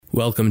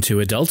Welcome to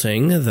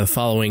Adulting. The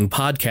following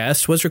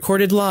podcast was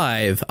recorded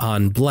live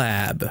on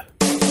Blab.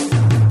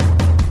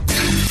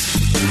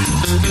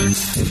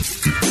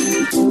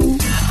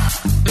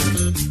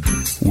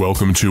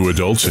 Welcome to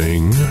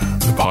Adulting,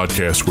 the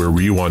podcast where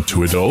we want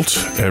to adult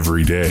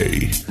every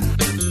day.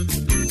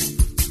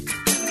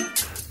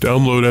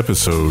 Download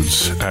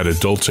episodes at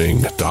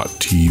adulting.tv.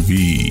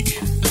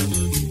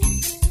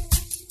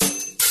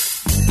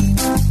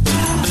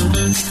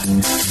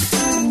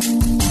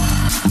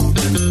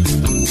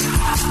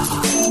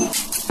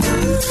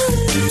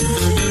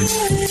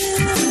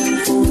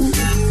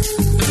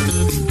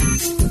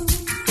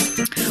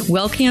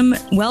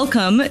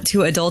 Welcome to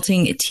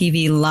Adulting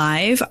TV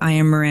Live. I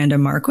am Miranda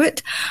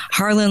Marquardt.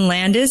 Harlan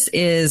Landis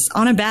is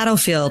on a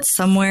battlefield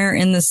somewhere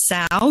in the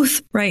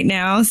South right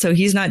now, so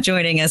he's not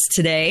joining us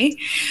today.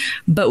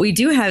 But we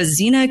do have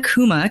Zena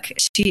Kumuk.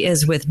 She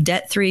is with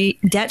Debt Free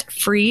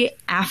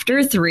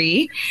After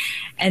 3,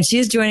 and she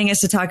is joining us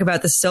to talk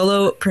about the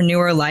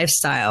solopreneur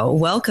lifestyle.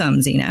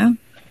 Welcome, Zena.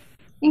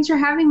 Thanks for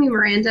having me,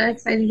 Miranda.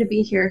 Excited to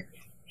be here.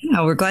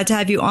 Yeah, we're glad to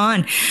have you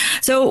on.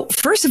 So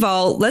first of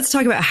all, let's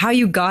talk about how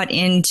you got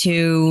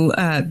into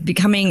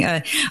becoming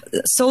a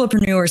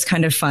solopreneur. Is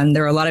kind of fun.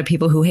 There are a lot of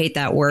people who hate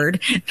that word,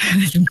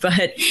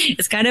 but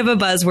it's kind of a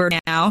buzzword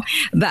now.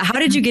 But how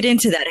did you get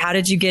into that? How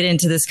did you get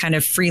into this kind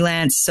of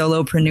freelance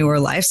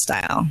solopreneur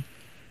lifestyle?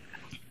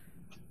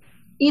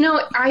 You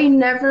know, I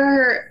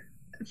never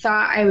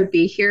thought I would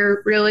be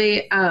here,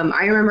 really.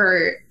 I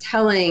remember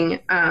telling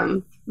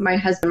my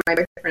husband, my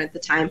boyfriend at the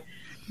time,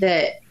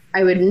 that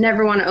I would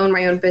never want to own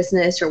my own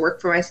business or work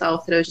for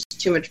myself, that it was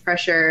just too much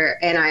pressure.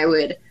 And I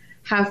would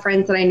have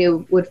friends that I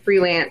knew would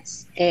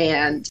freelance,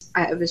 and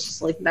I was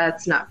just like,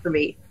 that's not for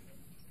me.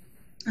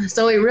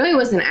 So it really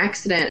was an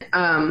accident.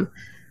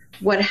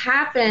 What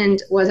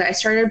happened was I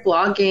started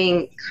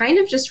blogging kind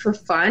of just for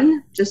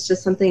fun, just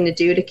as something to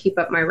do to keep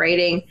up my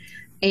writing.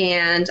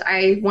 And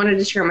I wanted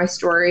to share my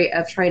story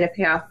of trying to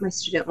pay off my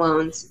student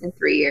loans in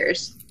 3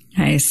 years.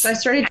 Nice. So I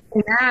started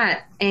doing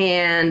that,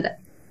 and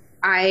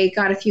I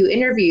got a few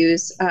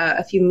interviews,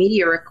 a few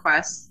media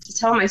requests to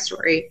tell my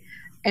story.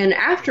 And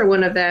after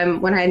one of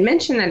them, when I had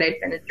mentioned that I'd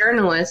been a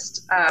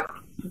journalist,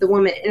 the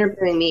woman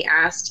interviewing me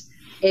asked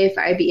if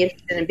I'd be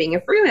interested in being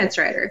a freelance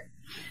writer.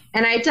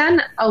 And I'd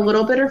done a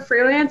little bit of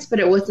freelance,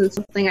 but it wasn't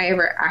something I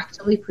ever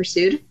actively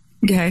pursued.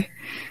 Okay.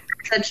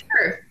 I said,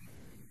 sure.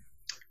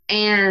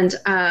 And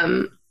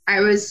I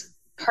was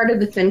part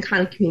of the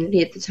FinCon community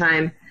at the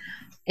time.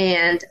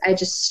 And I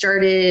just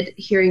started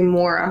hearing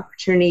more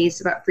opportunities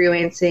about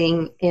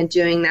freelancing and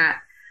doing that.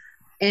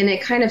 And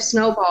it kind of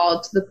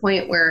snowballed to the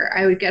point where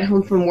I would get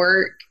home from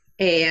work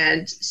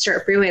and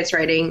start freelance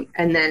writing,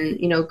 and then,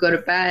 go to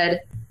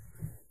bed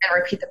and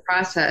repeat the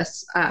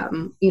process. I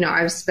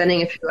was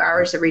spending a few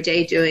hours every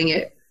day doing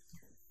it.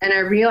 And I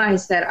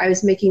realized that I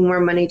was making more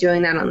money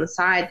doing that on the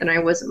side than I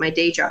was at my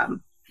day job.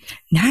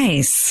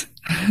 Nice.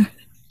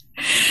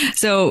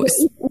 So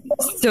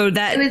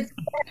that it was an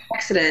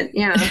accident,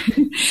 yeah.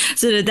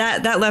 So did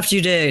that left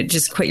you to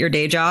just quit your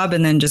day job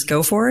and then just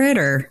go for it,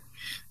 or?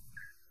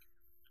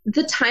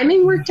 The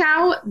timing worked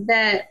out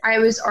that I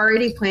was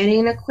already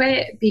planning to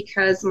quit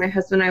because my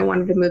husband and I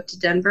wanted to move to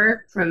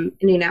Denver from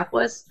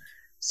Indianapolis.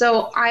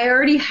 So I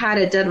already had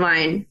a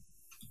deadline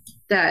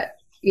that,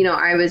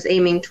 I was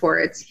aiming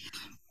towards.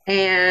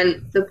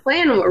 And the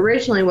plan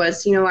originally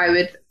was, we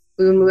would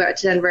move out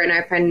to Denver and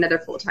I'd find another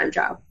full-time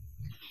job.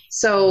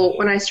 So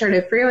when I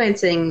started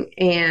freelancing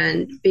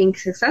and being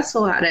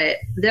successful at it,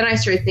 then I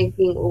started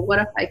thinking, well, what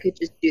if I could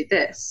just do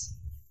this?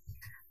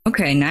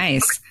 Okay,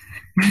 nice.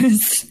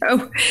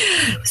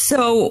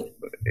 So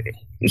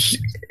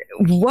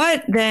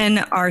what then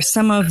are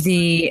some of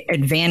the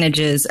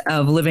advantages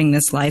of living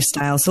this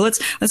lifestyle? So let's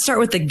start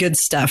with the good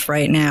stuff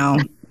right now,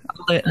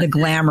 the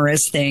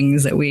glamorous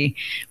things that we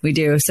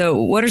do. So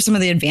what are some of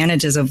the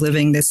advantages of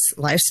living this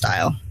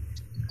lifestyle?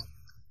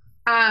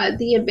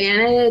 The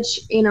advantage,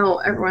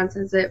 everyone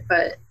says it,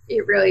 but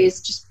it really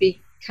is just be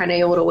kind of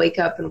able to wake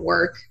up and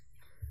work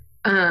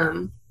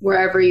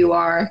wherever you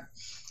are.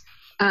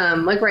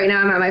 Like right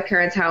now, I'm at my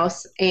parents'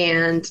 house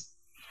and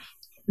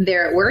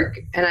they're at work,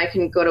 and I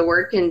can go to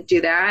work and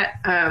do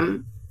that.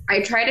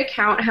 I try to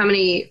count how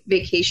many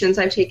vacations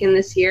I've taken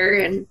this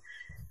year, and,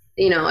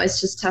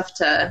 it's just tough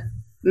to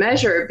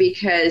measure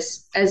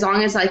because as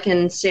long as I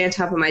can stay on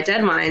top of my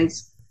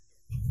deadlines,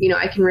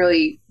 I can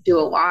really do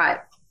a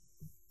lot.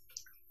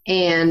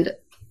 And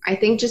I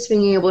think just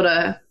being able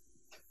to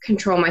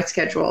control my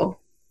schedule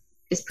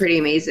is pretty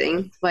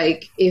amazing.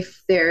 Like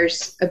if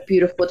there's a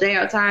beautiful day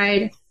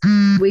outside,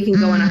 we can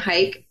go on a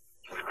hike.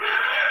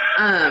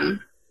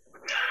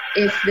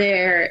 If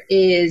there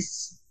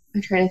is,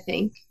 I'm trying to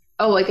think.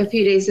 Like a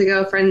few days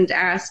ago, a friend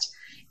asked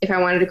if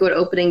I wanted to go to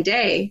opening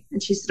day.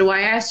 And she said, well,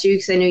 I asked you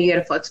because I knew you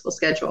had a flexible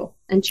schedule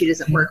and she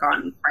doesn't work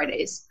on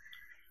Fridays.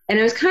 And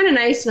it was kind of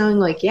nice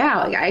knowing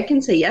I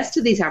can say yes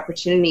to these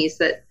opportunities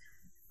that,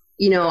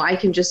 I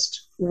can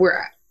just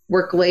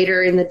work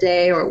later in the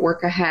day or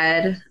work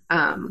ahead.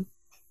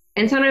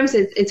 And sometimes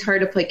it's hard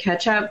to play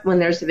catch up when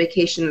there's a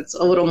vacation that's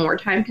a little more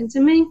time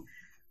consuming.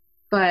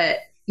 but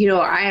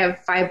I have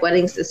 5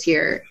 weddings this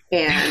year,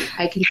 and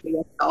I can say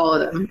yes to all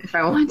of them if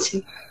I want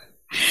to.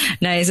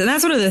 Nice. And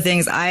that's one of the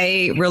things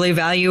I really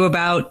value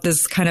about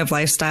this kind of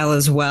lifestyle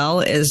as well,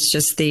 is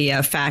just the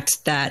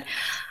fact that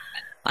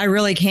I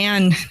really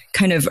can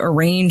kind of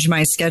arrange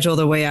my schedule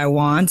the way I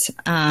want.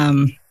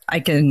 I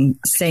can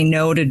say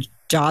no to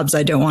jobs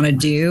I don't want to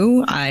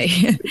do.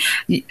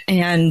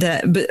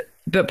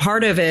 But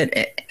part of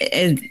it,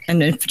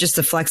 and just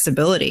the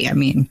flexibility. I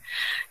mean,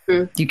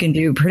 you can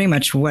do pretty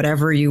much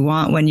whatever you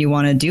want when you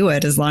want to do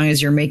it, as long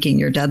as you're making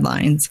your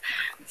deadlines.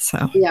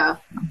 So, yeah.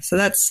 So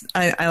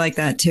I like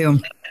that too.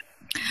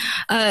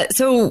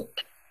 So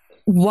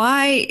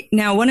why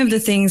now? One of the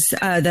things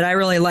that I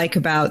really like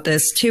about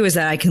this too is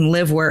that I can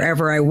live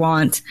wherever I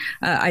want.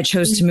 I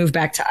chose to move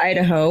back to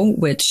Idaho,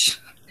 which,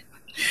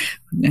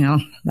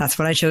 that's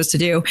what I chose to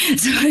do.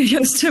 So I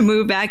chose to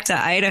move back to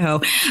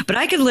Idaho, but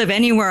I could live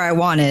anywhere I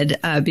wanted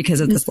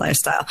because of this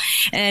lifestyle.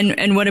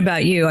 And what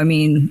about you? I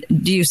mean,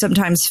 do you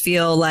sometimes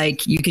feel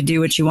like you could do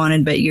what you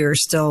wanted, but you're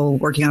still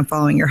working on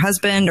following your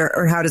husband,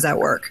 or how does that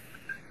work?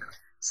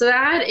 So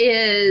that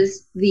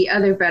is the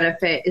other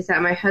benefit, is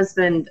that my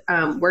husband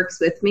works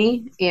with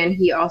me, and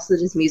he also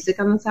does music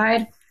on the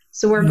side.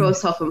 So we're both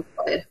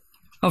self-employed.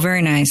 Oh,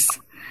 very nice.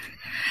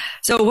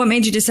 So what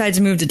made you decide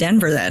to move to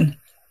Denver then?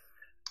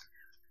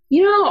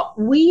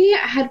 We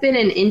had been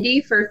in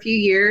Indy for a few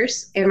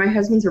years, and my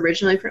husband's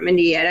originally from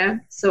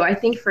Indiana. So I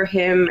think for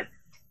him,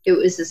 it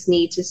was this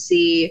need to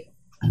see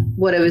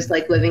what it was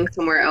like living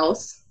somewhere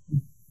else.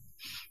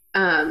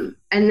 And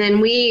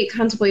then we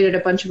contemplated a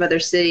bunch of other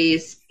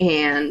cities,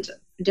 and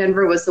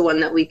Denver was the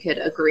one that we could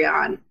agree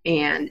on.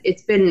 And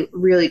it's been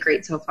really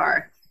great so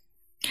far.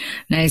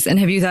 Nice. And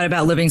have you thought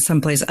about living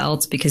someplace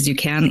else? Because you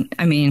can.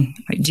 I mean,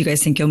 do you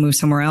guys think you'll move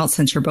somewhere else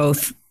since you're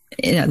both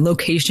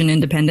location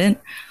independent?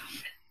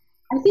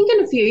 I think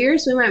in a few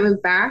years we might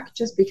move back,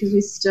 just because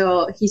he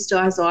still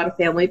has a lot of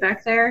family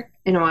back there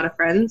and a lot of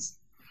friends.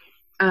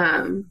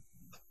 And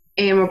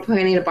we're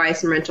planning to buy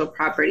some rental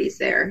properties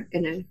there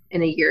in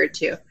a year or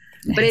two.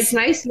 Nice. But it's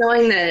nice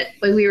knowing that,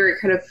 like, we were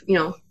kind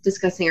of,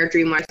 discussing our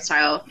dream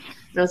lifestyle.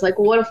 And I was like,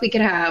 well, what if we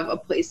could have a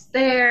place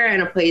there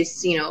and a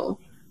place,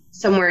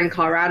 somewhere in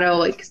Colorado,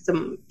 like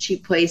some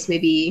cheap place,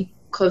 maybe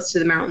close to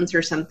the mountains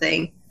or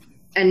something.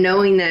 And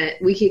knowing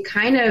that we could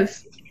kind of,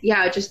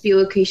 just be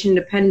location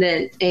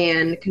dependent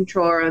and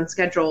control our own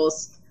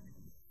schedules.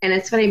 And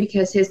it's funny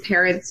because his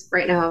parents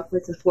right now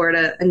live in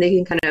Florida, and they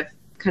can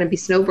kind of be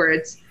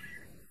snowbirds.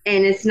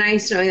 And it's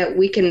nice knowing that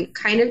we can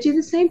kind of do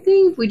the same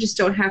thing. We just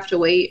don't have to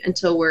wait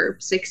until we're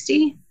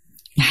 60.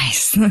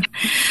 Nice.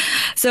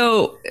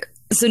 So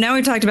now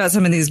we've talked about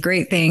some of these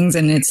great things,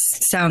 and it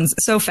sounds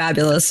so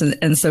fabulous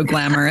and so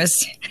glamorous.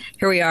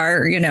 Here we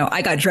are,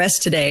 I got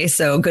dressed today,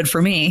 so good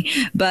for me.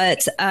 But,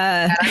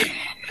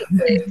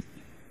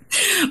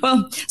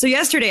 well, so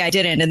yesterday I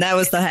didn't, and that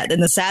was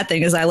the sad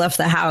thing is I left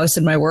the house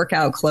in my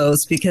workout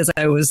clothes because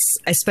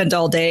I spent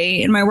all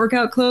day in my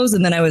workout clothes,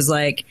 and then I was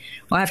like,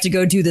 well, I have to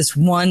go do this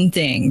one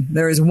thing.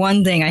 There is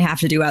one thing I have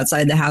to do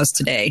outside the house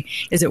today.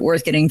 Is it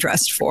worth getting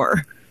dressed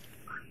for?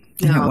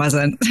 No, it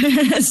wasn't.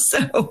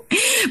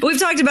 But we've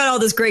talked about all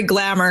this great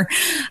glamour.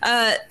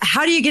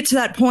 How do you get to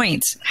that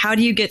point? How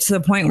do you get to the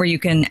point where you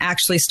can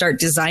actually start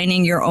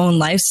designing your own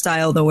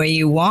lifestyle the way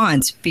you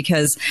want?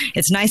 Because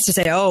it's nice to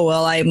say, oh,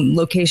 well, I'm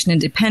location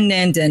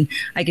independent and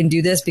I can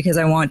do this because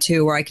I want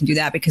to, or I can do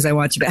that because I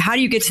want to. But how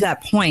do you get to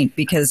that point?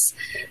 Because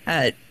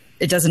it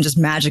doesn't just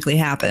magically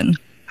happen.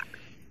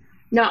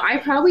 No, I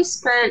probably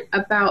spent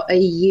about a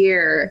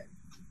year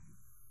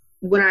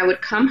when I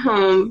would come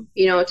home,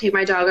 take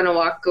my dog on a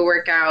walk, go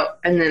work out,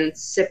 and then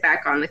sit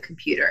back on the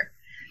computer.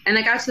 And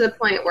I got to the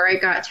point where I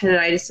got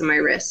tendonitis in my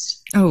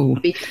wrist. Oh.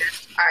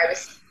 Because I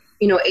was,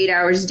 8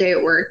 hours a day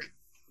at work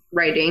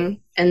writing,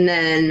 and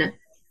then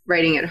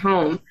writing at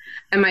home.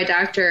 And my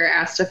doctor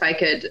asked if I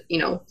could,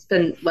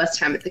 spend less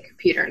time at the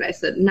computer. And I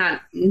said,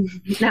 not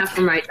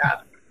for my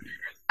job.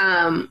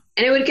 And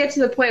it would get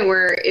to the point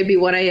where it'd be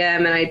 1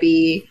 a.m. and I'd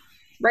be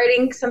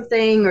writing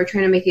something or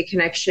trying to make a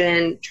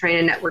connection, trying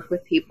to network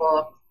with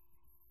people.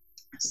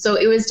 So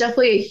it was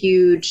definitely a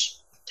huge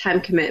time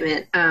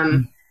commitment.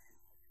 And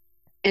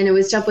it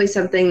was definitely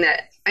something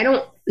that I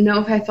don't know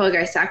if I felt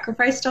like I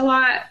sacrificed a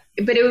lot,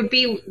 but it would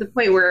be the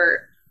point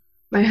where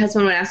my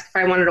husband would ask if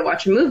I wanted to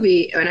watch a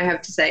movie, and I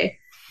have to say,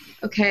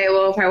 okay,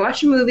 well, if I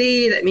watch a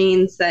movie, that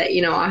means that,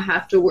 I'll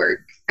have to work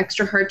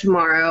extra hard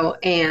tomorrow.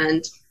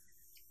 And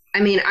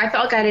I mean, I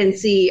felt like I didn't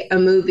see a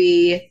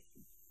movie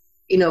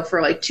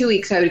for like 2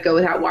 weeks. I would go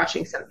without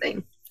watching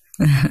something.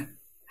 And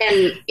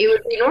it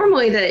would be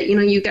normally that,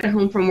 you get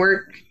home from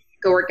work,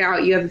 go work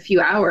out, you have a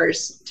few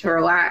hours to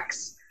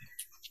relax.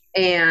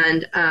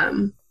 And,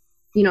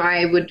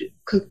 I would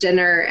cook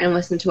dinner and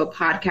listen to a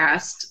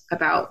podcast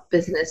about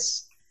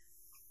business.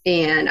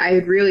 And I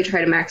would really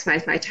try to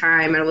maximize my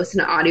time and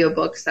listen to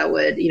audiobooks that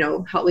would,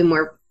 help me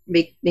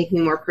make me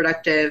more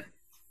productive.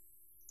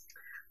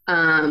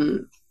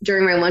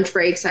 During my lunch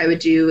breaks, I would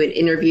do an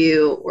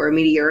interview or a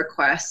media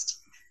request.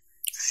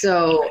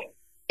 So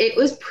it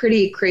was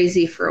pretty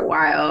crazy for a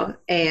while.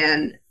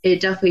 And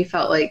it definitely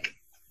felt like,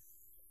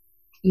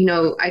 you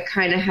know, I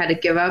kind of had to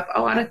give up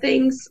a lot of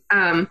things.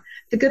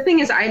 The good thing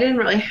is I didn't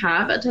really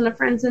have a ton of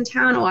friends in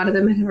town. A lot of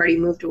them had already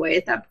moved away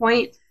at that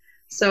point.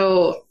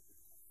 So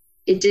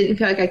it didn't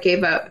feel like I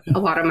gave up a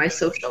lot of my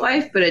social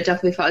life, but it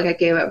definitely felt like I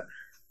gave up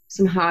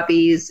some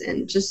hobbies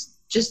and just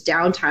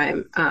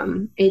downtime.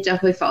 It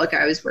definitely felt like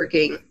I was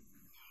working,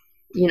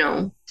 you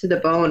know, to the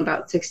bone,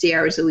 about 60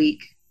 hours a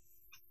week.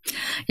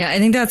 Yeah, I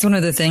think that's one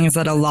of the things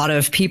that a lot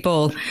of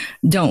people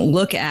don't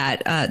look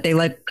at. They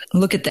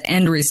look at the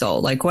end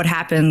result, like what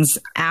happens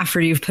after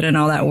you've put in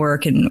all that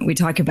work. And we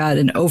talk about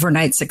an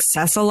overnight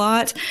success a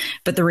lot,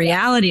 but the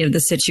reality of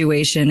the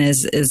situation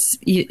is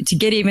to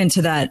get even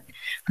to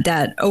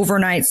that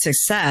overnight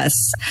success.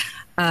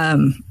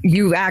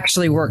 You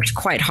actually worked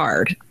quite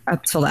hard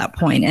up till that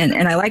point.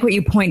 And I like what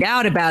you point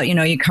out about, you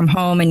know, you come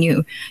home and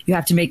you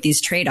have to make these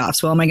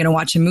trade-offs. Well, am I going to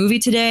watch a movie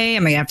today?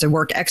 Am I going to have to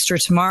work extra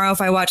tomorrow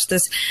if I watch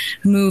this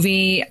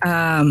movie?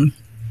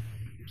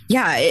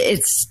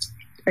 It's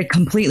a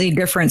completely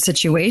different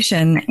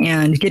situation.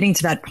 And getting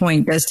to that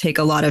point does take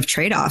a lot of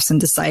trade-offs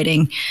and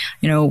deciding,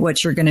 you know,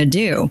 what you're going to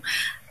do.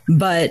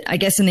 But I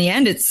guess in the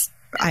end,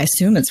 I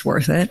assume it's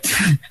worth it.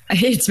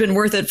 It's been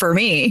worth it for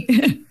me.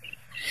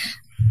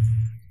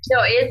 No,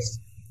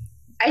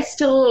 I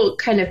still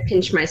kind of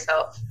pinch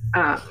myself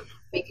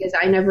because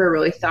I never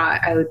really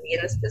thought I would be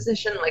in this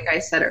position, like I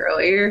said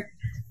earlier.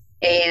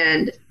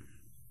 And,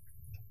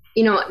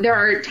 you know, there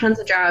are tons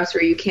of jobs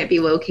where you can't be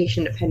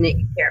location dependent.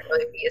 You can't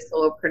really be a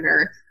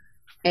solopreneur.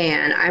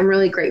 And I'm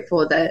really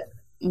grateful that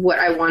what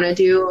I want to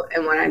do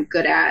and what I'm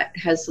good at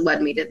has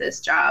led me to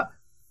this job.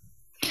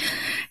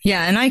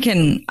 Yeah. And I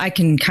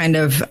can kind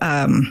of,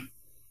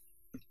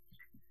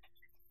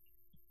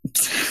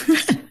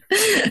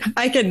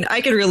 I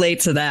can relate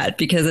to that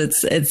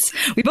because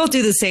we both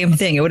do the same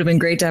thing. It would have been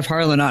great to have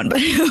Harlan on, but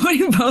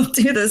we both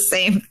do the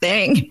same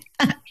thing.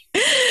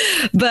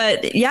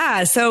 But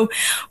yeah, so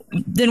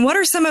then what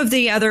are some of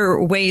the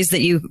other ways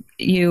that you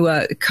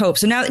cope?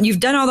 So now that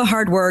you've done all the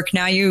hard work,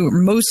 now you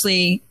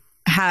mostly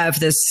have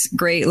this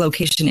great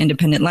location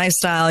independent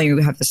lifestyle, you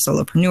have the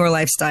solopreneur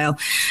lifestyle,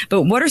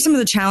 but what are some of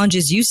the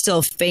challenges you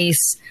still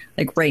face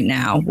like right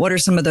now? What are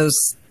some of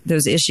those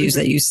issues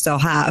that you still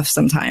have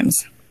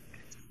sometimes?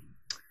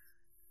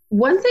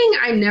 One thing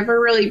I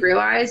never really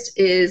realized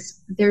is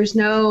there's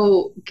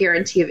no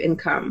guarantee of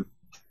income.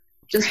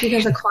 Just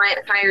because a client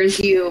hires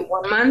you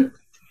 1 month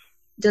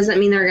doesn't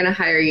mean they're going to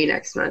hire you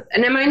next month.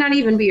 And it might not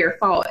even be your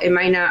fault. It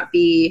might not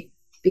be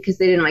because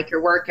they didn't like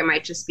your work. It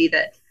might just be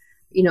that,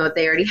 you know,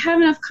 they already have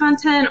enough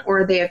content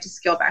or they have to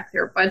scale back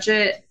their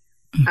budget.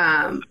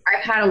 I've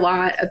had a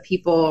lot of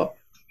people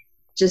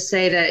just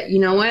say that, you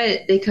know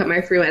what, they cut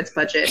my freelance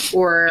budget,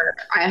 or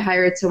I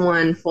hired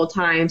someone full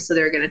time, so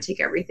they're going to take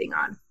everything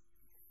on.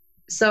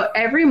 So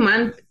every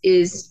month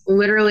is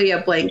literally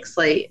a blank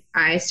slate.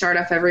 I start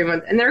off every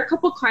month, and there are a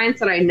couple clients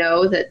that I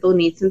know that they'll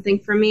need something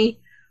from me,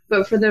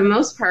 but for the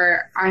most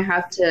part, I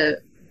have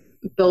to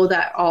build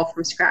that all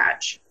from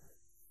scratch.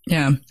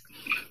 Yeah.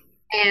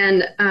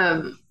 And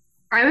I'm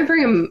a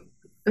very,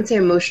 I'd say,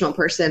 emotional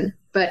person,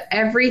 but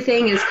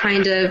everything is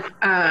kind of,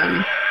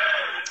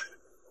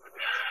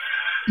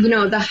 you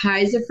know, the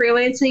highs of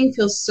freelancing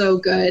feel so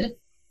good.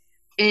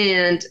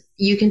 And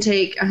you can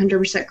take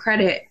 100%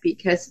 credit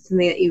because it's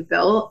something that you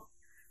built.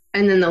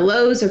 And then the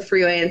lows of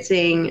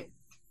freelancing,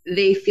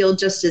 they feel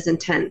just as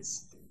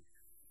intense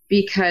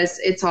because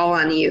it's all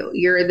on you.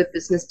 You're the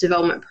business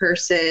development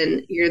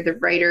person. You're the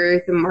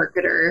writer, the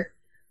marketer.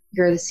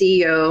 You're the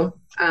CEO.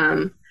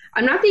 I'm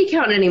not the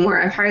accountant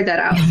anymore. I've hired that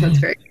out. So that's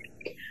very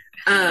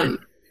great.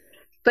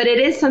 But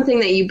it is something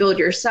that you build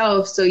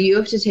yourself. So you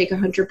have to take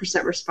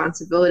 100%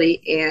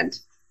 responsibility, and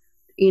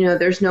you know,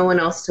 there's no one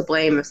else to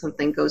blame if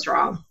something goes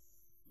wrong.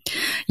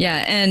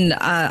 Yeah. And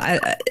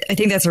I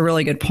think that's a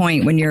really good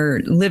point. When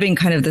you're living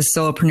kind of this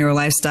solopreneur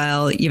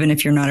lifestyle, even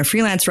if you're not a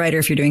freelance writer,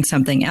 if you're doing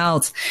something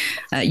else,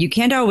 you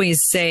can't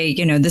always say,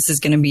 you know, this is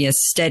going to be a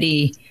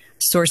steady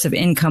source of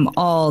income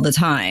all the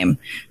time.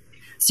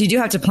 So you do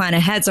have to plan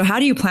ahead. So how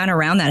do you plan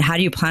around that? How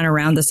do you plan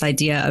around this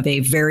idea of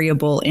a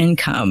variable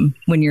income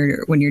when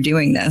you're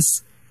doing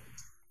this?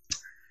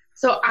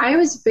 So I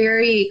was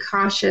very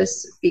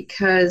cautious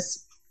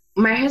because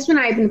my husband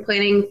and I have been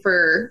planning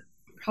for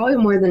probably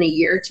more than a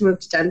year to move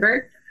to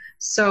Denver.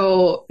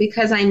 So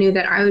because I knew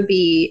that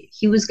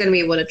he was going to be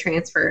able to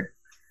transfer,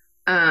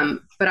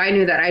 but I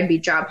knew that I'd be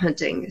job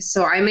hunting.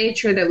 So I made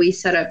sure that we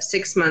set up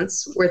 6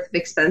 months worth of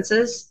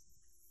expenses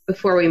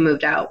before we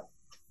moved out.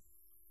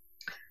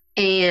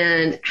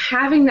 And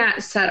having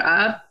that set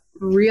up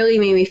really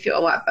made me feel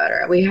a lot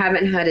better. We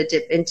haven't had to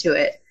dip into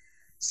it.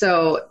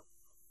 So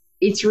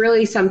it's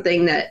really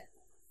something that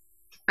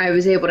I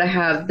was able to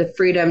have the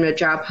freedom to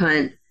job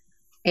hunt,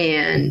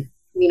 and,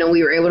 you know,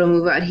 we were able to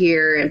move out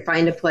here and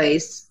find a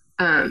place.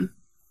 I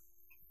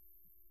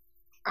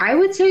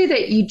would say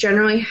that you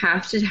generally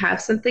have to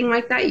have something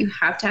like that. You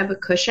have to have a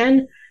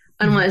cushion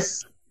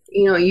unless,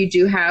 you know, you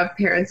do have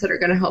parents that are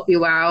going to help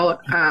you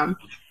out.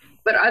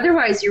 But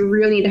otherwise, you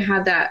really need to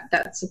have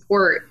that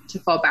support to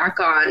fall back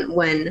on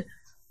when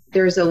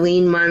there's a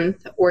lean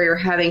month or you're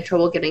having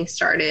trouble getting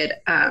started.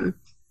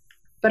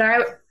 But I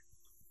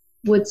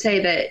would say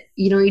that,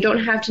 you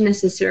don't have to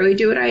necessarily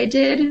do what I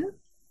did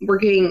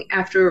working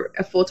after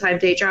a full-time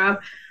day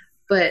job.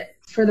 But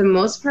for the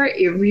most part,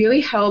 it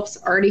really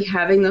helps already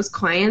having those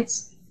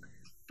clients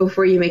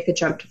before you make the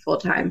jump to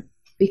full-time,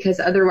 because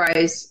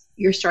otherwise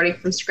you're starting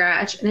from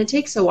scratch and it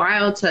takes a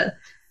while to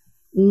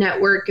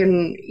network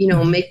and,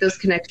 make those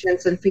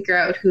connections and figure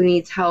out who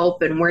needs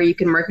help and where you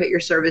can market your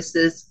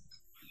services.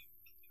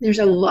 There's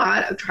a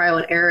lot of trial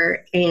and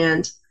error.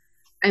 And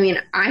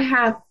I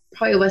have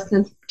probably less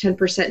than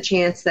 10%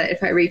 chance that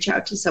if I reach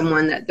out to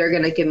someone that they're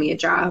going to give me a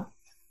job.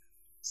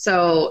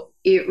 So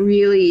it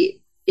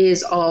really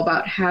is all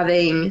about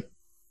having,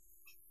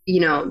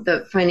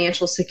 the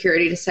financial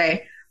security to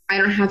say, I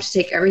don't have to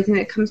take everything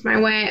that comes my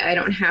way. I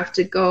don't have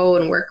to go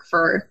and work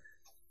for,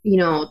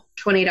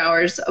 20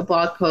 hours a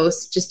blog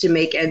post just to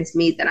make ends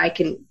meet, that I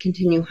can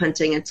continue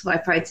hunting until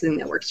I find something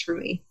that works for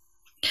me.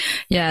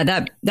 Yeah,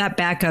 that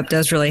backup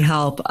does really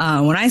help.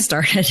 When I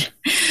started,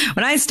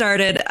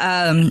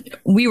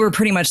 we were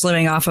pretty much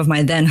living off of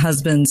my then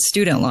husband's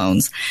student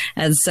loans.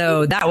 And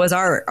so that was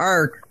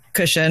our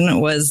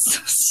cushion, was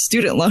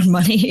student loan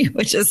money,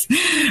 which is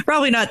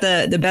probably not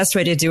the best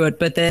way to do it.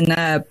 But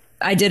then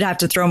I did have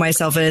to throw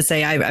myself in and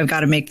say, I've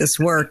got to make this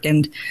work.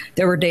 And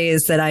there were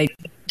days that I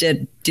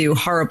did do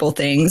horrible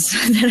things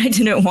that I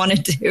didn't want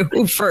to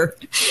do for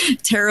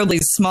terribly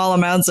small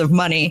amounts of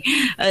money,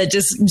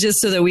 just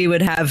so that we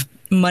would have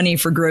money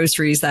for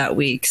groceries that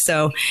week.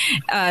 So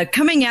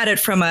coming at it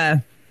from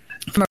a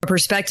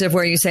perspective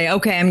where you say,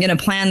 okay, I'm going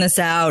to plan this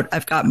out.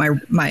 I've got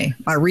my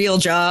real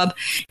job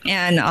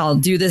and I'll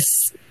do this,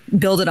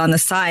 build it on the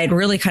side,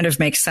 really kind of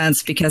makes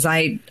sense, because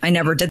I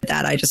never did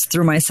that. I just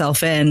threw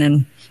myself in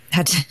and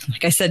had to,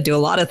 like I said, do a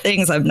lot of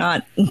things I'm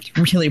not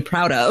really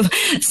proud of.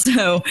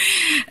 So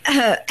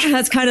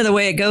that's kind of the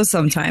way it goes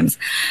sometimes.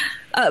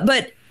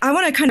 But I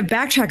want to kind of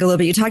backtrack a little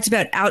bit. You talked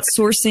about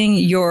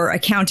outsourcing your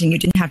accounting. You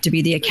didn't have to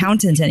be the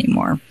accountant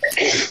anymore.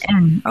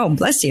 And, oh,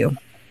 bless you.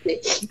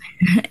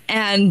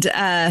 And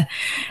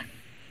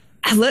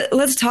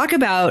let's talk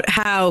about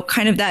how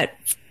kind of that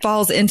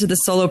falls into the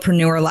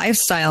solopreneur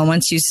lifestyle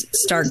once you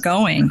start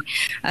going.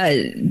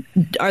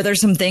 Are there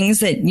some things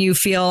that you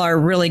feel are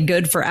really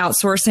good for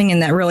outsourcing and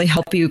that really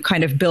help you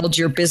kind of build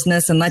your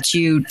business and let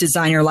you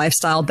design your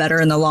lifestyle better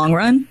in the long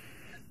run?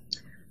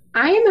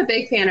 I am a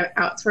big fan of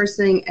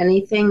outsourcing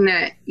anything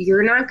that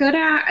you're not good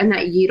at and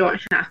that you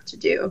don't have to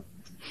do.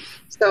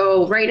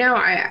 So right now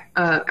I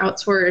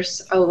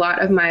outsource a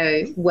lot of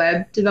my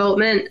web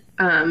development,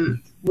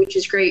 which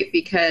is great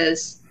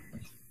because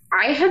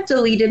I have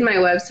deleted my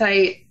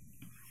website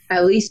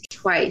at least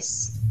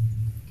twice.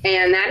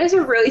 And that is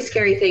a really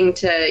scary thing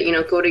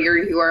to, go to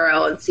your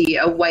URL and see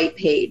a white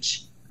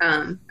page.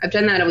 I've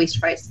done that at least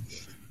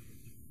twice.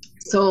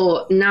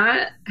 So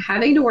not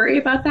having to worry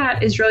about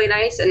that is really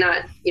nice, and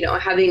not,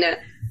 having to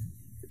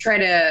try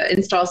to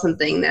install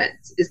something that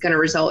is going to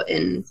result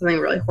in something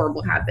really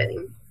horrible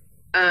happening.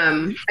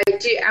 I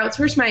do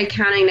outsource my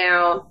accounting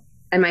now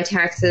and my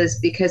taxes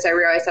because I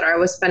realized that I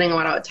was spending a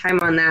lot of time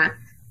on that,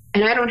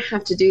 and I don't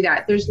have to do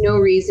that. There's no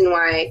reason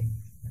why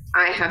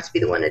I have to be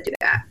the one to do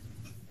that.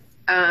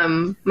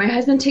 My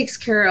husband takes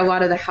care of a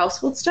lot of the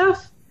household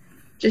stuff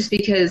just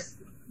because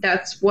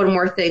that's one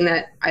more thing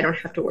that I don't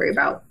have to worry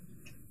about.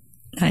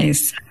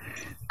 Nice.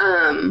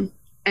 And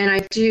I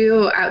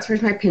do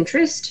outsource my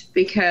Pinterest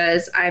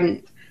because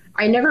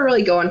I never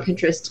really go on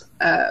Pinterest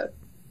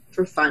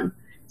for fun.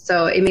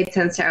 So it made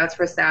sense to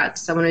outsource that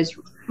to someone who's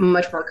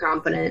much more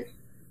competent.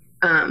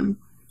 And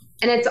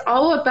it's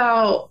all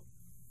about,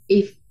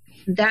 if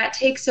that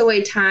takes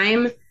away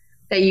time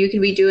that you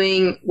could be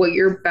doing what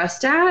you're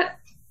best at,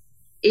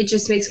 it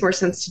just makes more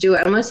sense to do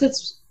it, unless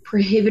it's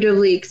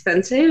prohibitively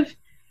expensive.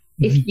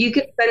 Mm-hmm. If you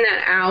could spend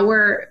that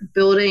hour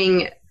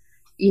building,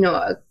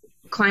 a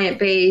client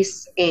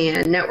base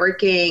and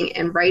networking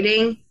and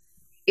writing,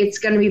 it's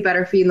going to be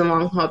better for you in the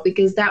long haul,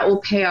 because that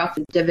will pay off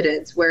in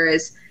dividends.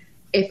 Whereas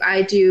if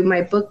I do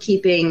my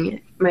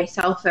bookkeeping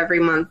myself every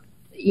month,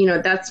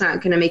 that's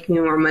not going to make me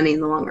more money in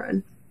the long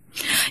run.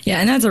 Yeah,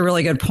 and that's a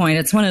really good point.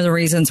 It's one of the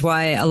reasons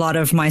why a lot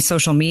of my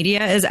social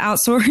media is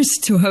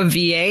outsourced to a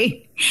VA.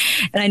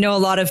 And I know a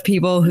lot of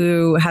people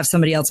who have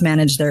somebody else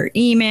manage their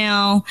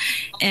email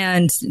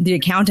and the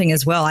accounting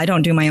as well. I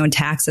don't do my own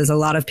taxes. A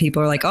lot of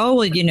people are like, oh,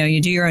 well,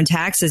 you do your own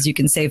taxes, you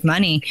can save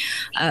money.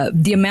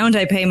 The amount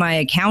I pay my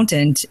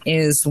accountant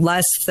is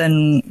less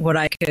than what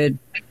I could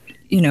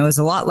is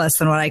a lot less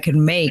than what I could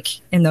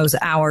make in those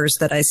hours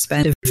that I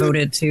spent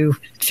devoted to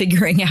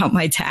figuring out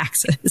my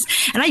taxes.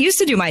 And I used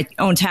to do my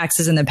own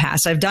taxes in the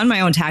past. I've done my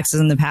own taxes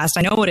in the past.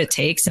 I know what it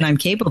takes and I'm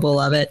capable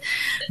of it.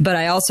 But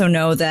I also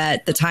know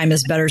that the time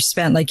is better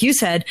spent, like you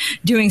said,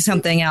 doing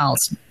something else.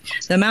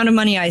 The amount of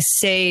money I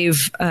save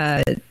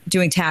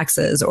doing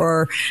taxes,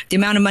 or the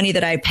amount of money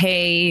that I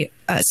pay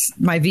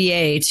my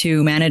VA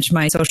to manage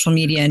my social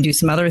media and do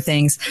some other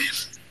things,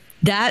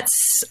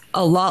 that's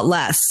a lot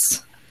less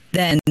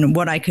than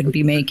what I could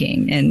be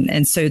making.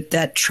 And so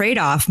that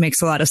trade-off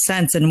makes a lot of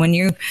sense. And when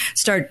you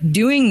start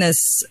doing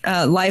this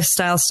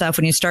lifestyle stuff,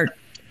 when you start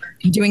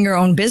doing your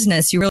own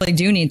business, you really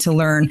do need to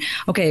learn,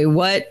 okay,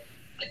 what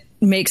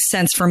makes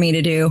sense for me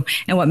to do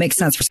and what makes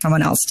sense for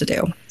someone else to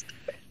do.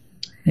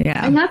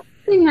 Yeah. And that's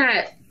the thing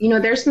that,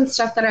 there's some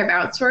stuff that I've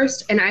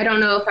outsourced, and I don't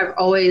know if I've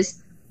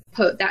always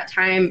put that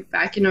time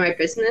back into my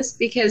business,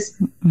 because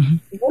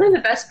one of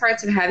the best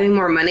parts of having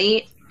more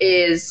money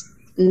is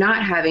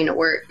not having to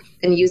work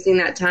and using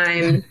that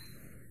time.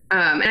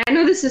 And I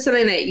know this is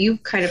something that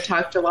you've kind of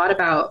talked a lot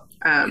about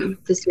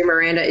this year,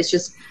 Miranda, is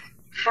just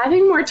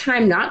having more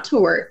time not to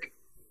work.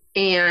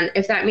 And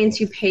if that means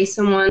you pay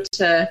someone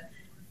to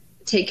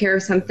take care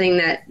of something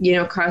that,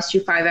 costs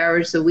you 5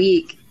 hours a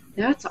week,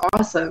 that's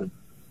awesome.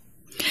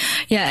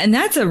 Yeah, and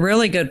that's a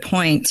really good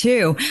point,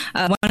 too.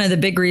 One of the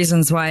big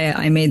reasons why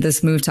I made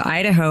this move to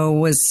Idaho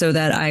was so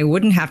that I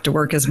wouldn't have to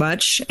work as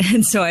much.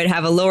 And so I'd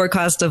have a lower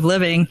cost of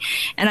living.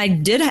 And I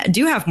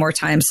do have more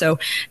time. So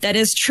that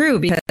is true,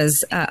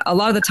 because a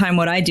lot of the time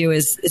what I do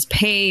is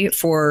pay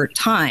for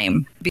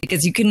time,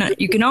 because you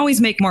can always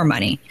make more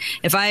money.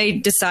 If I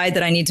decide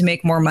that I need to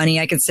make more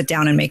money, I can sit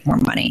down and make more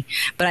money.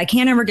 But I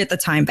can't ever get the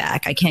time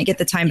back. I can't get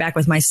the time back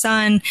with my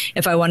son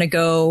if I want to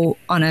go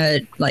on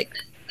a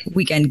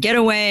weekend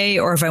getaway,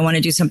 or if I want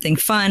to do something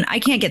fun, I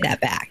can't get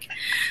that back.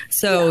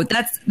 So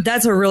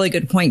that's a really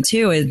good point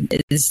too,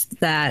 is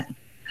that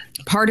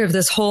part of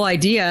this whole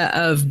idea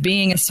of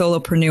being a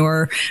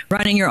solopreneur,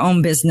 running your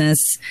own business,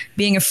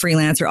 being a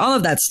freelancer, all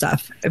of that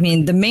stuff. I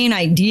mean, the main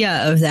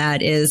idea of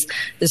that is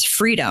this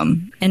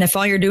freedom. And if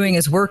all you're doing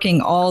is working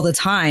all the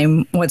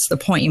time, what's the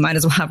point? You might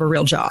as well have a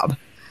real job.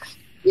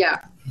 Yeah.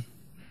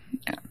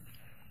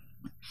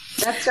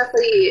 That's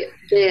definitely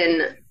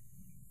been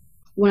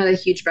one of the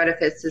huge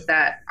benefits, is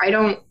that I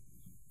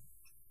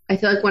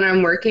feel like when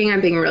I'm working,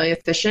 I'm being really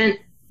efficient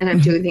and I'm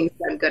doing things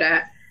that I'm good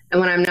at. And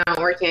when I'm not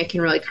working, I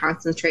can really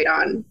concentrate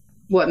on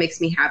what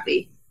makes me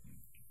happy.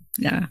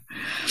 Yeah.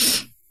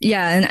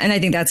 Yeah. And I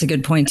think that's a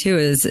good point too,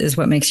 is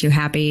what makes you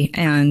happy.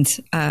 And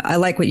I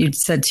like what you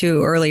said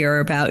too earlier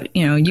about,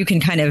 you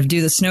can kind of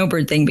do the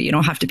snowbird thing, but you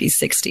don't have to be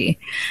 60.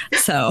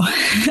 So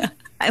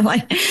I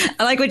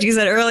like what you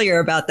said earlier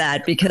about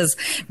that, because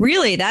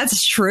really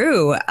that's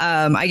true.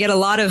 I get a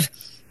lot of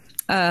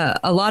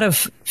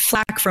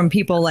flack from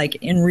people like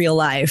in real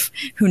life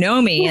who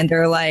know me, and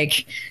they're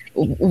like,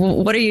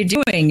 what are you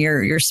doing?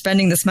 You're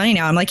spending this money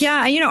now. I'm like,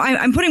 yeah,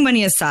 I'm putting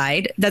money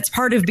aside. That's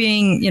part of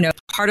being,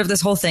 part of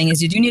this whole thing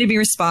is you do need to be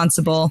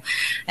responsible.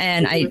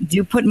 And I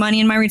do put money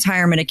in my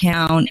retirement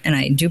account, and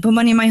I do put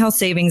money in my health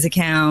savings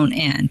account.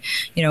 And,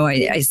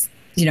 I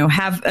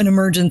have an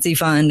emergency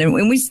fund, and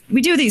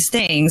we do these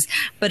things,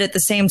 but at the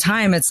same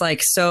time, it's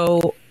like,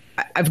 so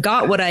I've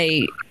got what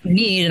I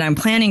need and I'm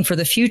planning for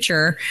the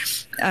future.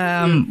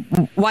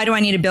 Why do I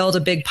need to build a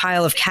big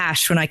pile of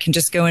cash when I can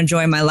just go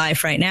enjoy my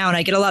life right now? And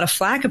I get a lot of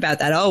flack about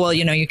that. Oh, well,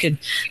 you could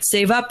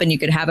save up and you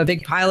could have a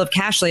big pile of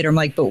cash later. I'm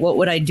like, but what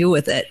would I do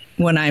with it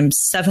when I'm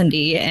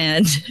 70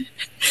 and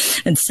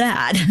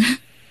sad?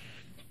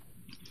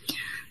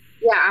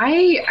 Yeah,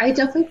 I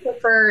definitely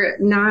prefer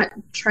not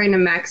trying to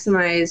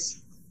maximize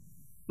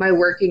my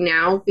working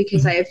now,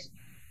 because I've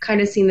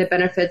kind of seen the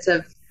benefits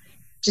of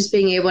just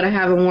being able to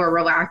have a more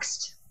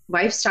relaxed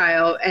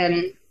lifestyle.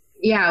 And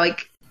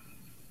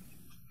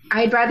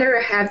I'd rather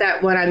have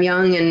that when I'm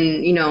young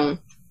and,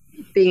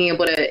 being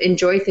able to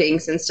enjoy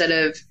things instead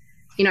of,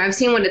 I've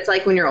seen what it's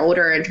like when you're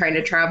older and trying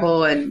to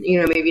travel and,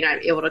 maybe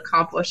not able to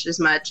accomplish as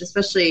much,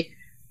 especially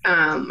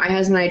my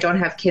husband and I don't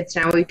have kids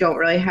now. We don't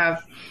really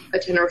have a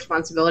ton of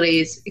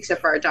responsibilities except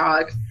for our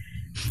dog.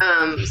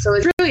 So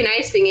it's really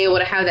nice being able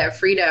to have that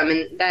freedom,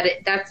 and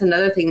that's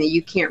another thing that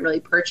you can't really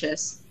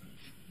purchase.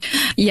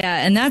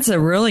 Yeah, and that's a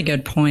really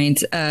good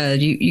point.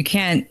 You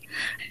can't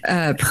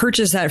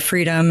purchase that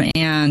freedom,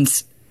 and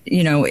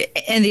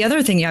and the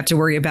other thing you have to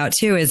worry about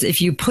too is if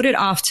you put it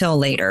off till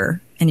later,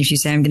 and if you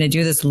say I'm going to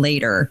do this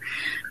later,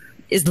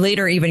 is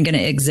later even going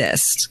to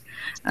exist?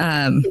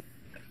 I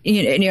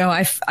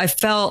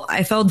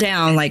fell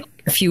down like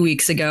a few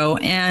weeks ago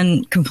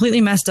and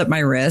completely messed up my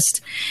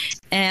wrist.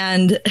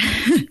 And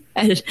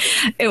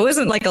it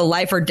wasn't like a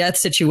life or death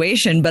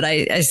situation, but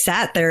I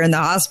sat there in the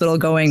hospital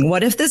going,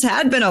 what if this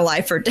had been a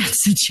life or death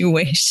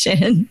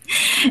situation?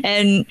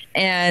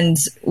 And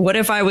what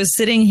if I was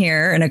sitting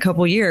here in a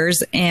couple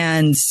years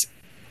and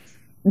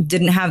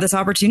didn't have this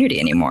opportunity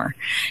anymore?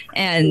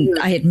 And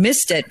I had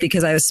missed it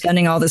because I was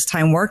spending all this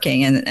time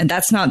working. And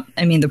that's not,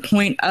 the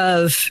point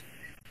of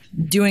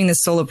doing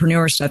this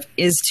solopreneur stuff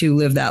is to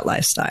live that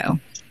lifestyle.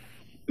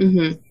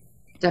 Mm-hmm.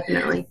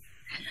 Definitely.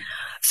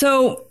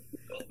 So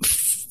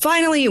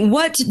finally,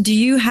 what do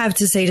you have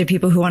to say to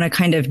people who want to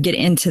kind of get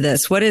into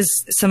this? What is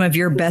some of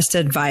your best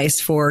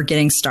advice for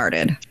getting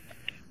started?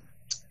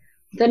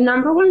 The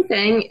number one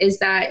thing is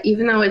that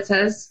even though it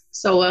says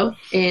solo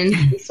in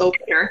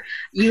solopreneur,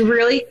 you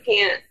really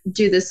can't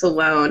do this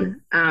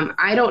alone.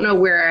 I don't know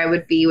where I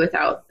would be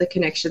without the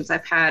connections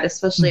I've had,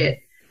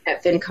 especially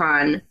at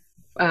FinCon,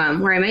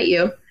 where I met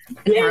you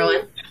in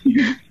Harlan.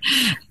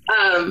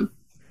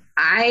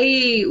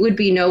 I would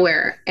be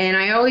nowhere. And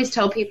I always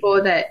tell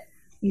people that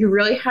you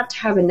really have to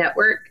have a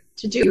network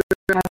to do. You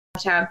have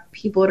to have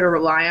people to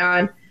rely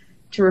on,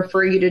 to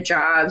refer you to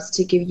jobs,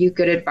 to give you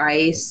good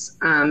advice,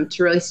 to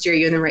really steer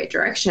you in the right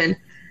direction.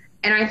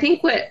 And I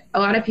think what a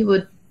lot of people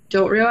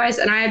don't realize,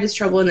 and I had this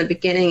trouble in the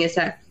beginning, is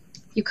that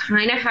you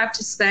kind of have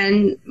to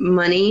spend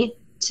money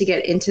to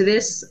get into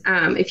this.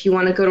 If you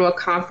want to go to a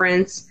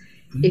conference,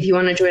 if you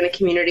want to join a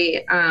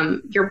community,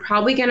 you're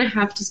probably going to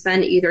have to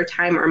spend either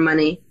time or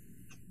money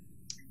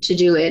to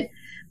do it.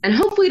 And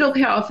hopefully it'll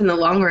pay off in the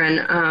long run.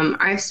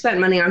 I've spent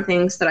money on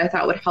things that I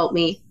thought would help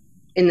me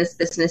in this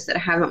business that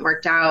haven't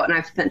worked out. And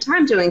I've spent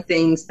time doing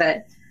things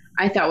that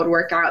I thought would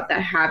work out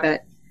that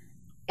haven't.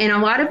 And a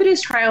lot of it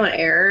is trial and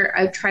error.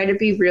 I've tried to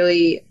be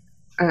really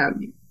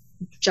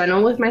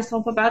gentle with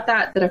myself about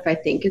that if I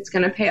think it's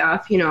going to pay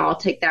off, I'll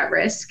take that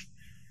risk.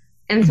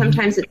 And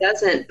sometimes it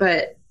doesn't,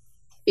 but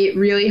it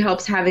really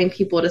helps having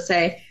people to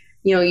say,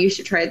 you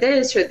should try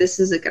this, or this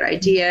is a good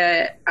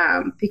idea,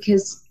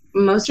 because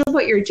most of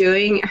what you're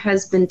doing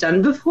has been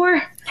done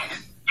before.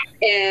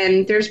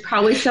 And there's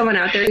probably someone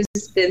out there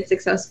who's been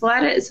successful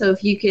at it. So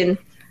if you can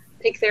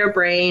pick their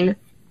brain,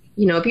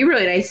 be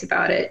really nice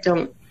about it.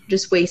 Don't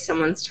just waste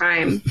someone's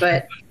time.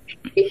 But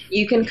if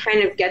you can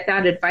kind of get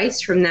that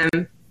advice from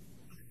them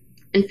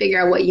and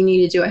figure out what you need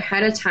to do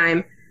ahead of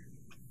time,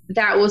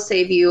 that will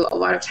save you a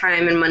lot of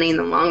time and money in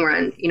the long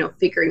run,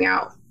 figuring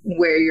out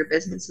where your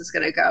business is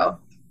going to go.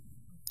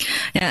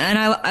 Yeah, and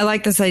I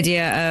like this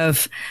idea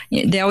of,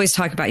 they always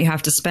talk about you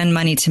have to spend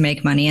money to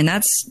make money, and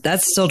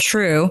that's still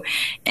true.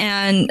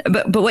 And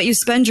but what you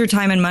spend your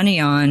time and money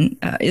on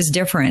is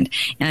different.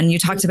 And you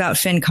talked about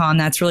FinCon.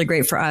 That's really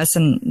great for us,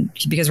 and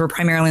because we're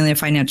primarily in the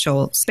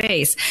financial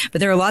space. But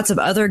there are lots of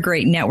other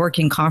great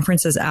networking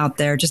conferences out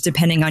there, just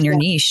depending on your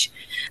niche.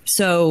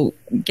 So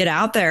get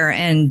out there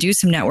and do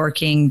some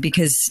networking,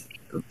 because,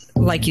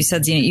 like you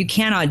said, Zena, you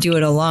cannot do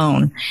it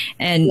alone.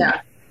 And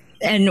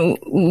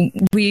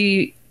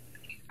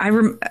I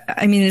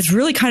mean, it's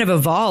really kind of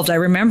evolved. I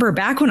remember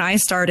back when I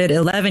started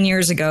 11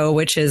 years ago,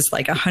 which is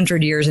like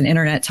 100 years in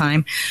internet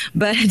time.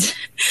 But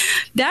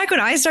back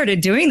when I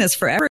started doing this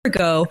forever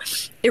ago,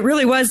 it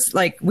really was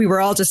like we were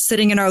all just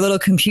sitting in our little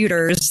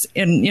computers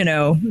in,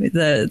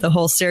 the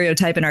whole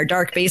stereotype in our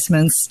dark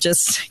basements,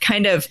 just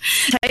kind of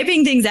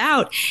typing things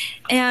out.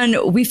 And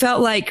we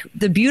felt like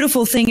the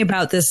beautiful thing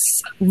about this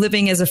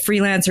living as a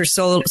freelancer,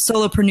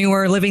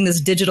 solopreneur, living this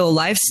digital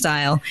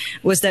lifestyle,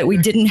 was that we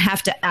didn't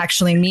have to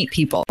actually meet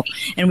people.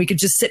 And we could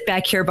just sit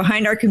back here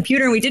behind our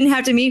computer and we didn't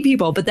have to meet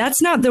people. But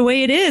that's not the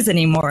way it is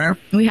anymore.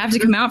 We have to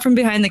come out from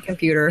behind the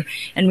computer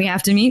and we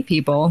have to meet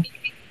people.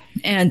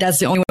 And that's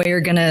the only way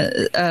you're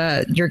gonna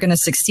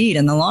succeed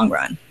in the long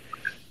run.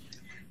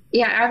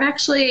 Yeah,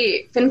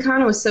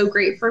 FinCon was so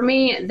great for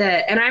me and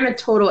I'm a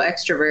total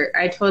extrovert.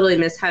 I totally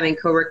miss having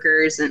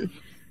coworkers and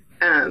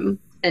a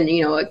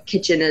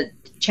kitchen to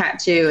chat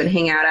to and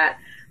hang out at.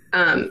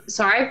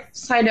 So I've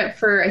signed up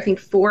for, I think,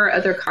 4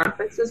 other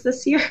conferences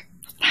this year.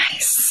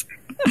 Nice.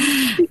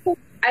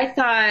 I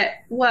thought,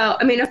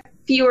 a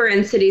few are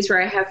in cities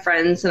where I have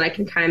friends and I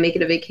can kind of make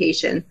it a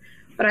vacation.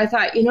 But I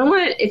thought, you know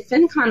what, if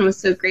FinCon was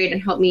so great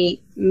and helped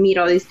me meet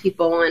all these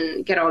people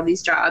and get all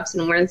these jobs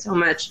and learn so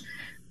much,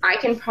 I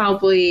can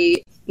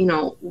probably,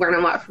 learn a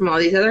lot from all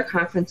these other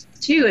conferences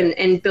too,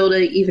 and build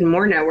even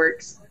more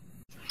networks.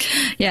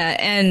 Yeah,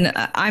 and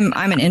I'm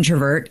an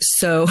introvert,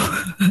 so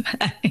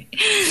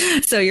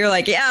you're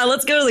like, yeah,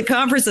 let's go to the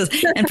conferences.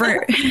 And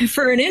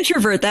for an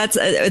introvert,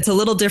 it's a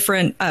little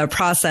different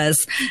process.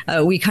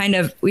 We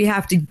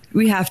have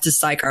to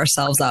psych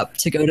ourselves up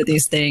to go to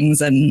these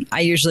things, and I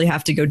usually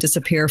have to go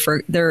disappear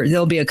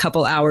there'll be a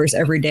couple hours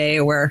every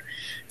day where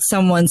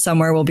someone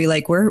somewhere will be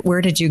like,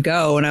 where did you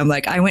go? And I'm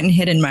like, I went and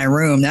hid in my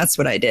room. That's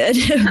what I did.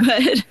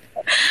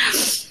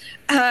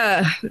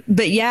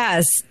 But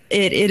yes,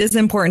 it is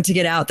important to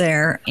get out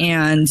there.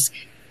 And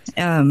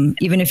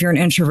even if you're an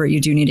introvert,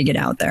 you do need to get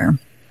out there.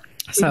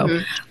 So,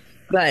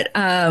 but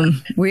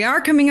we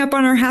are coming up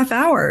on our half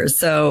hour.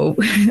 So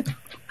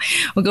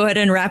we'll go ahead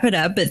and wrap it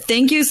up. But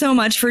thank you so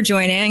much for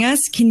joining us.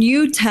 Can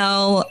you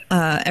tell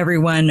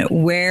everyone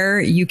where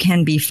you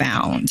can be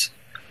found?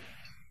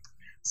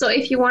 So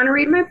if you want to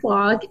read my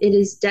blog, it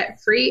is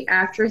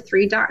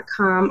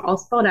debtfreeafter3.com, all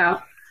spelled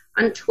out.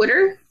 On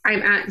Twitter,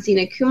 I'm at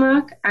Zena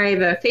Kumok. I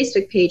have a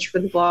Facebook page for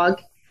the blog,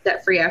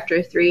 Debt Free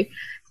After 3.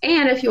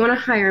 And if you want to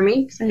hire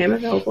me, because I am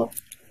available,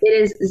 it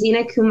is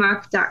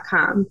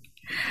zenakumok.com.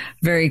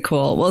 Very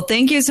cool. Well,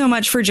 thank you so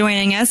much for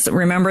joining us.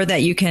 Remember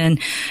that you can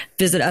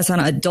visit us on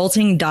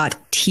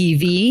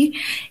adulting.tv,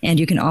 and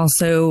you can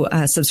also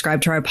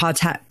subscribe to our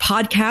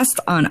podcast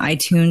on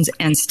iTunes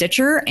and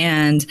Stitcher.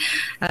 And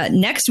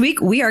next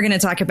week, we are going to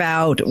talk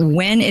about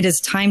when it is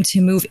time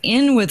to move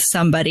in with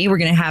somebody. We're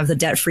going to have the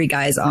debt-free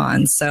guys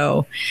on.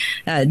 So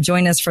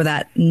join us for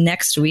that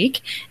next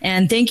week.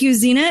 And thank you,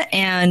 Zena,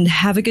 and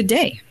have a good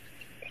day.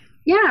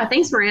 Yeah,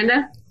 thanks,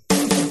 Miranda.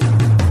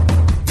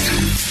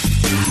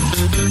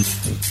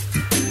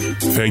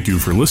 Thank you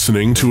for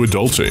listening to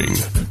Adulting.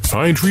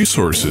 Find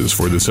resources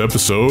for this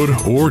episode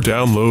or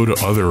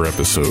download other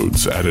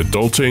episodes at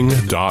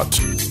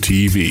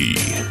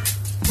adulting.tv.